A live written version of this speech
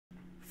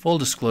Full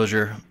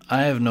disclosure,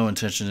 I have no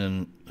intention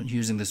in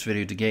using this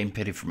video to gain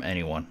pity from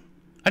anyone.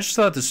 I just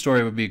thought this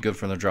story would be good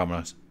for the drama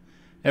notes.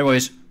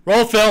 Anyways,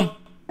 roll film!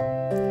 In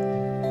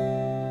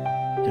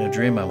a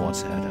dream I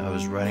once had, I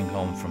was riding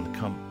home from the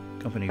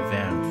company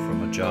van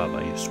from a job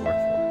I used to work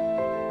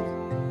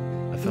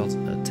for. I felt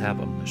a tap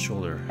on the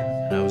shoulder,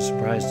 and I was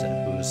surprised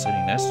at who was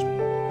sitting next to me.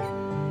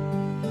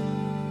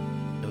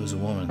 It was a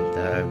woman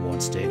that I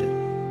once dated.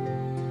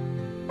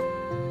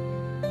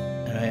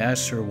 And I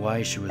asked her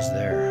why she was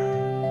there.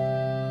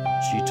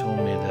 She told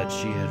me that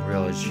she had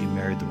realized she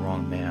married the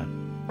wrong man.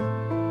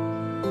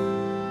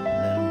 And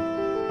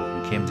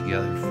then we came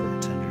together for a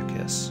tender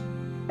kiss.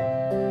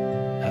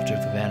 After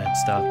the van had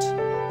stopped,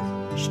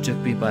 she took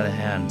me by the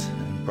hand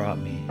and brought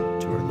me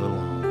to her little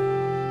home.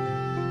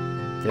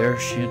 There,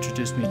 she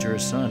introduced me to her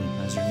son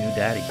as her new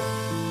daddy.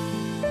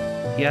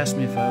 He asked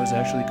me if I was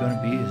actually going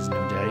to be his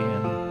new daddy,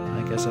 and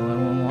I guess I went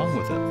along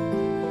with it.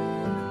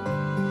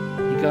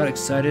 He got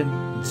excited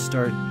and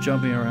started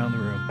jumping around the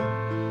room,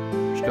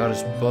 which got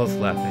us both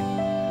laughing.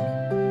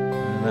 And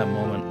in that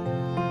moment,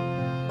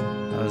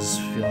 I was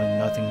feeling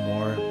nothing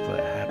more but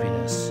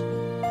happiness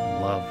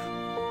and love.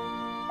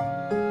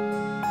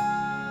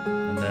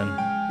 And then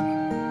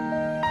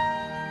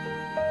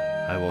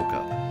I woke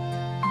up.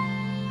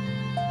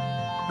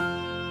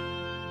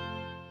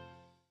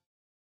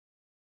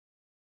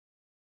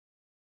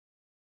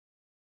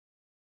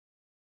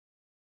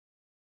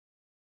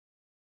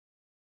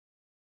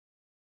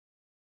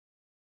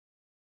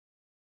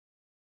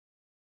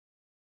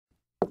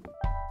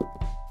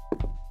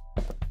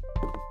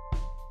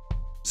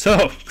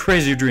 So,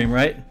 crazy dream,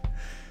 right?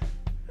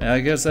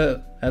 I guess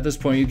that at this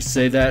point you could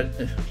say that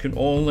can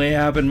only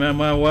happen in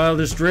my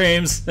wildest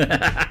dreams.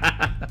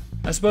 I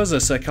suppose a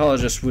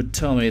psychologist would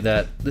tell me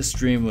that this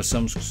dream was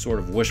some sort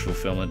of wish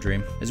fulfillment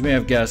dream. As you may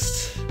have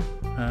guessed,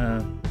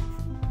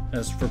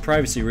 as for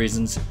privacy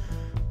reasons,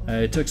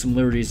 I took some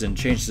liberties and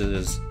changed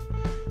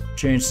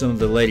some of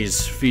the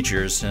lady's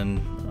features,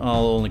 and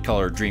I'll only call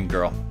her Dream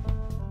Girl.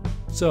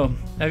 So,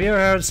 have you ever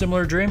had a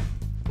similar dream?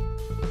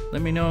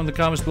 Let me know in the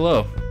comments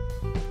below.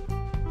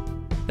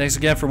 Thanks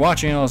again for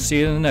watching, and I'll see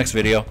you in the next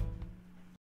video.